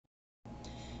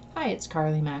Hi, it's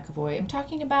Carly McAvoy. I'm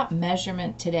talking about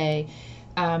measurement today.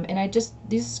 This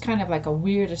is kind of like a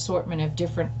weird assortment of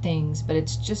different things, but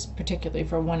it's just particularly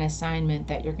for one assignment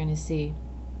that you're going to see.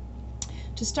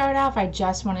 To start off, I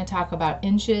just want to talk about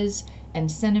inches and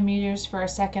centimeters for a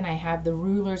second. I have the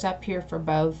rulers up here for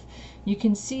both. You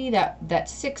can see that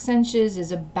 6 inches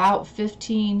is about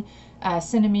 15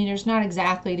 centimeters. Not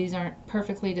exactly, these aren't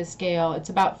perfectly to scale. It's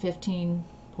about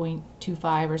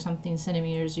 15.25 or something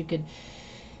centimeters. You could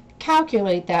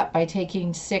calculate that by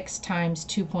taking 6 times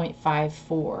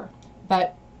 2.54.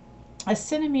 But a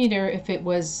centimeter, if it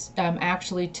was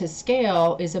actually to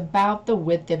scale, is about the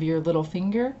width of your little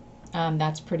finger.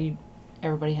 That's pretty,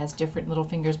 everybody has different little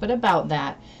fingers, but about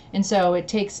that. And so it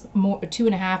takes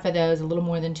 2.5 of those, a little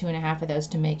more than 2.5 of those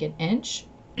to make an inch.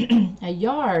 A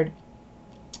yard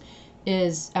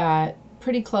is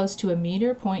pretty close to a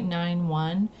meter,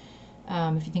 0.91.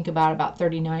 If you think about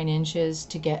 39 inches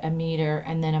to get a meter,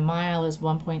 and then a mile is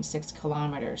 1.6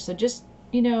 kilometers. So just,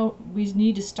 we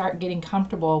need to start getting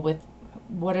comfortable with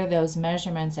what are those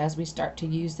measurements as we start to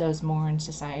use those more in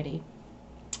society.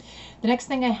 The next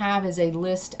thing I have is a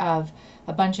list of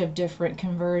a bunch of different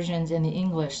conversions in the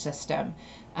English system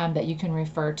that you can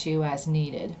refer to as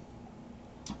needed.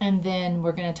 And then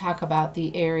we're going to talk about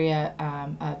the area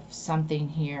of something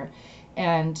here.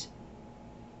 And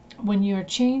when you're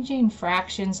changing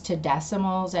fractions to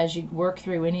decimals as you work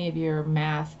through any of your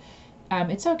math,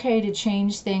 it's okay to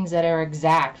change things that are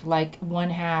exact, like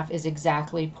 1/2 is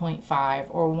exactly 0.5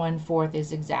 or 1/4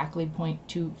 is exactly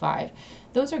 0.25.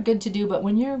 Those are good to do, but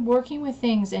when you're working with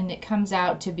things and it comes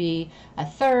out to be a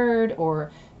third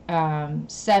or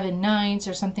 7/9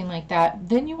 or something like that,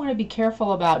 then you want to be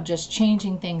careful about just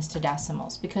changing things to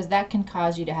decimals, because that can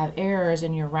cause you to have errors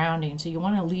in your rounding. So you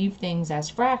want to leave things as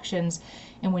fractions,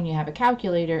 and when you have a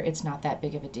calculator, it's not that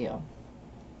big of a deal.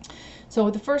 So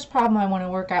the first problem I want to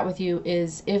work out with you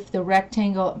is if a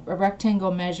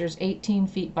rectangle measures 18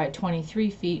 feet by 23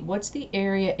 feet, what's the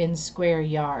area in square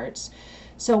yards?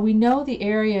 So we know the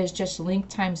area is just length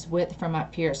times width from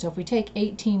up here. So if we take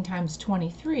 18 times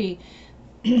 23,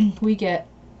 we get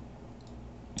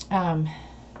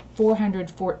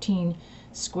 414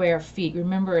 square feet.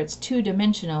 Remember, it's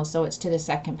two-dimensional, so it's to the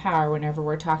second power whenever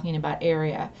we're talking about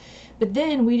area. But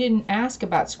then we didn't ask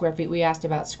about square feet, we asked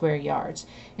about square yards.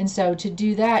 And so to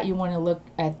do that, you want to look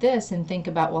at this and think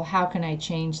about, well, how can I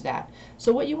change that?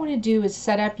 So what you want to do is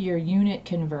set up your unit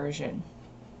conversion.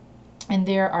 And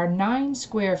there are 9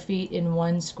 square feet in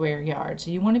 1 square yard. So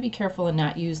you want to be careful and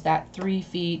not use that 3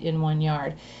 feet in 1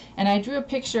 yard. And I drew a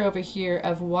picture over here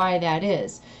of why that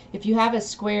is. If you have a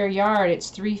square yard, it's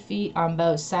 3 feet on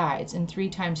both sides, and 3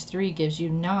 times 3 gives you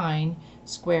 9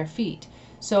 square feet.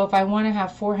 So if I want to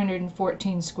have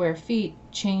 414 square feet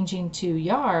changing to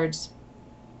yards,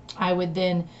 I would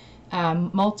then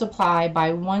multiply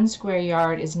by 1 square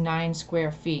yard is 9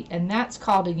 square feet, and that's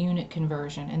called a unit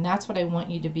conversion. And that's what I want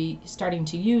you to be starting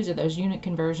to use, are those unit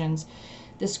conversions.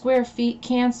 The square feet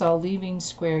cancel, leaving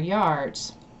square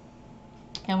yards,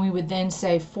 and we would then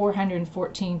say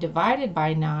 414 divided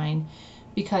by 9,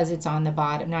 because it's on the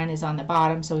bottom. 9 is on the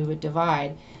bottom, so we would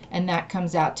divide, and that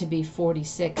comes out to be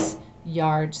 46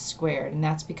 yards squared. And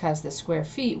that's because the square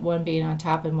feet, one being on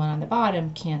top and one on the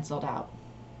bottom, canceled out.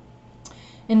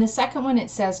 In the second one, it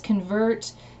says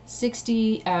convert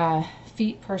 60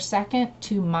 feet per second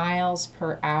to miles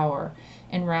per hour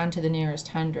and round to the nearest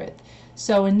hundredth.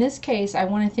 So in this case, I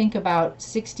want to think about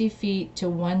 60 feet to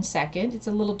 1 second. It's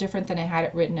a little different than I had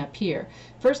it written up here.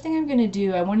 First thing I'm going to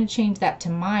do, I want to change that to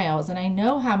miles, and I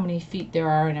know how many feet there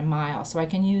are in a mile, so I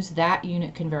can use that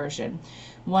unit conversion.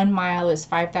 1 mile is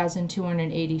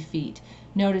 5,280 feet.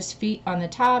 Notice feet on the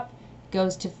top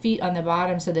goes to feet on the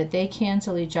bottom so that they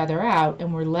cancel each other out,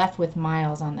 and we're left with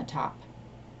miles on the top.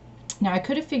 Now I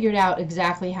could have figured out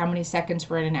exactly how many seconds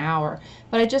were in an hour,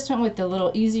 but I just went with the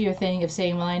little easier thing of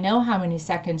saying, well, I know how many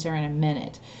seconds are in a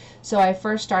minute. So I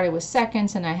first started with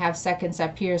seconds, and I have seconds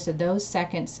up here, so those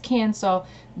seconds cancel,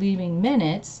 leaving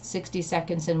minutes, 60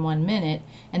 seconds in 1 minute.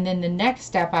 And then the next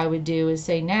step I would do is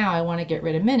say, now I want to get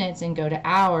rid of minutes and go to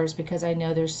hours, because I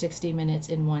know there's 60 minutes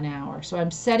in 1 hour. So I'm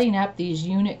setting up these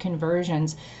unit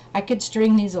conversions. I could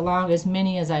string these along as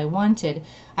many as I wanted.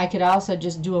 I could also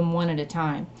just do them one at a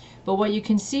time. But what you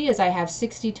can see is I have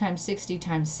 60 times 60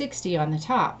 times 60 on the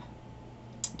top,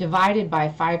 divided by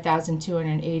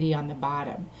 5,280 on the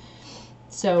bottom.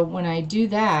 So when I do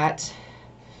that,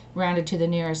 rounded to the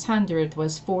nearest hundredth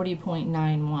was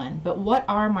 40.91. But what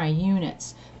are my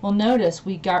units? Well, notice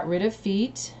we got rid of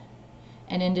feet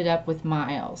and ended up with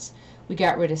miles. We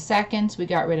got rid of seconds, we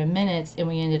got rid of minutes, and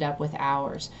we ended up with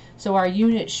hours. So our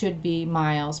unit should be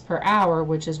miles per hour,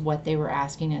 which is what they were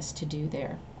asking us to do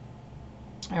there.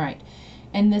 All right,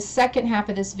 and the second half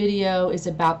of this video is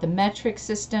about the metric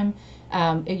system.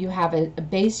 You have a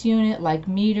base unit like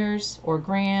meters or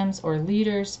grams or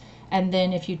liters, and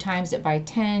then if you times it by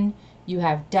 10, you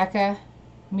have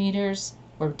decameters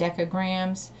or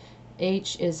decagrams.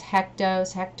 H is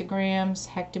hectos, hectograms,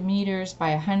 hectometers.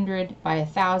 By 100, by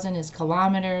 1,000 is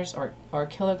kilometers or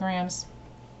kilograms.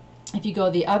 If you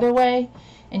go the other way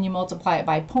and you multiply it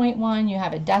by 0.1, you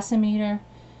have a decimeter.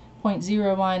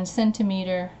 0.01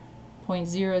 centimeter,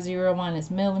 0.001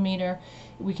 is millimeter.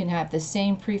 We can have the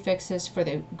same prefixes for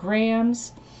the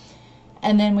grams.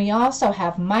 And then we also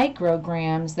have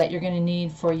micrograms that you're going to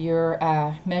need for your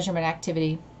measurement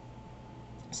activity.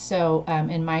 So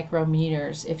in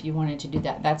micrometers, if you wanted to do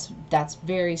that, that's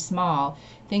very small.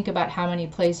 Think about how many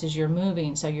places you're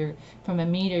moving. So you're from a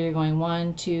meter, you're going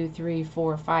 1, 2, 3,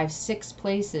 4, 5, 6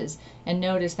 places, and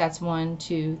notice that's 1,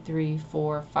 2, 3,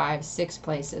 4, 5, 6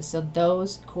 places. So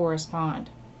those correspond.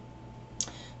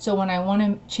 So when I want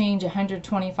to change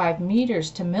 125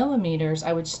 meters to millimeters,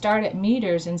 I would start at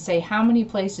meters and say how many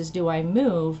places do I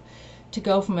move to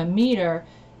go from a meter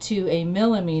to a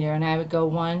millimeter, and I would go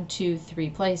 1, 2, 3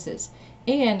 places.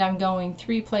 And I'm going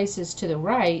 3 places to the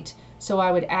right, so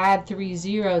I would add 3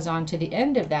 zeros onto the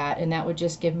end of that, and that would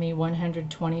just give me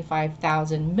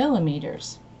 125,000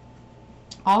 millimeters.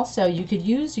 Also, you could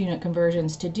use unit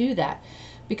conversions to do that,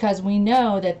 because we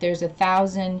know that there's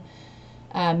 1,000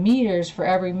 meters for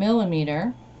every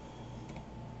millimeter.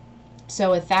 So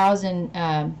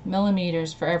 1,000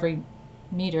 millimeters for every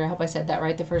meter. I hope I said that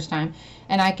right the first time.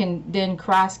 And I can then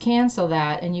cross cancel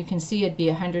that, and you can see it'd be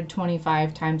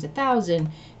 125 times 1,000,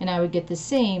 and I would get the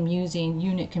same using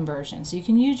unit conversion. So you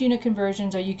can use unit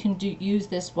conversions, or you can use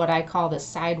this, what I call the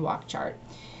sidewalk chart.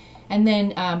 And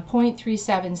then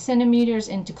 0.37 centimeters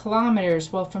into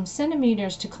kilometers. Well, from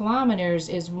centimeters to kilometers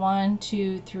is 1,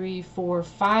 2, 3, 4,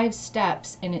 5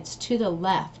 steps, and it's to the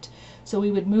left. So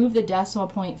we would move the decimal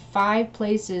point 5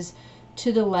 places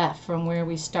to the left from where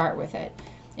we start with it.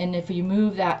 And if you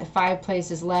move that 5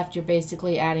 places left, you're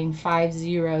basically adding 5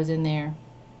 zeros in there.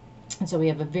 And so we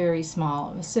have a very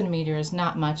small, a centimeter is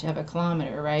not much of a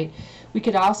kilometer, right? We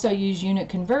could also use unit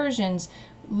conversions.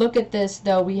 Look at this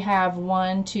though, we have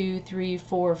 1, 2, 3,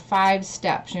 4, 5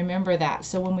 steps. Remember that.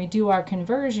 So when we do our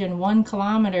conversion, 1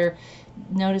 kilometer,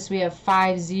 notice we have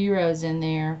 5 zeros in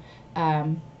there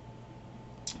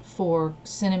for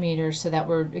centimeters, so that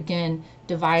we're again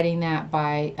dividing that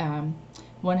by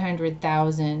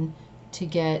 100,000 to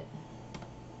get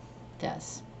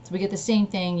this. So we get the same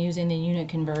thing using the unit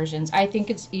conversions. I think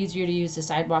it's easier to use the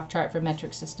sidewalk chart for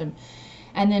metric system.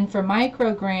 And then for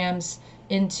micrograms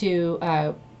into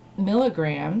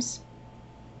milligrams,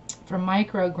 from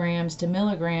micrograms to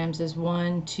milligrams is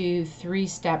 1, 2, 3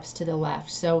 steps to the left.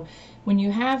 So when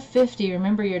you have 50,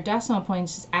 remember your decimal point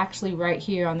is actually right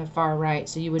here on the far right.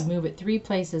 So you would move it 3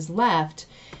 places left,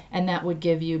 and that would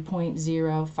give you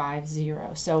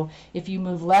 0.050. So if you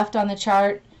move left on the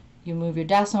chart, you move your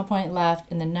decimal point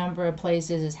left, and the number of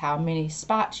places is how many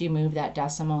spots you move that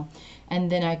decimal. And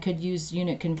then I could use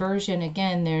unit conversion.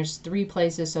 Again, there's 3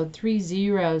 places, so 3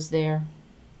 zeros there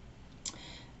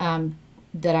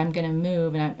that I'm going to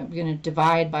move, and I'm going to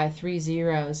divide by 3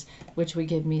 zeros, which would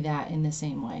give me that in the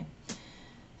same way.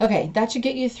 Okay, that should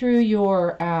get you through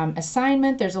your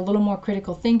assignment. There's a little more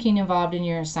critical thinking involved in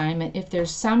your assignment. If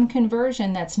there's some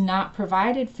conversion that's not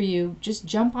provided for you, just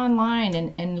jump online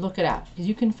and look it up, because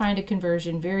you can find a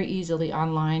conversion very easily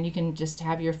online. You can just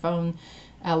have your phone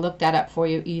look that up for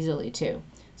you easily too.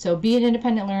 So be an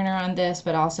independent learner on this,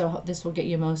 but also this will get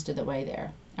you most of the way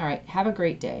there. All right, have a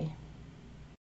great day.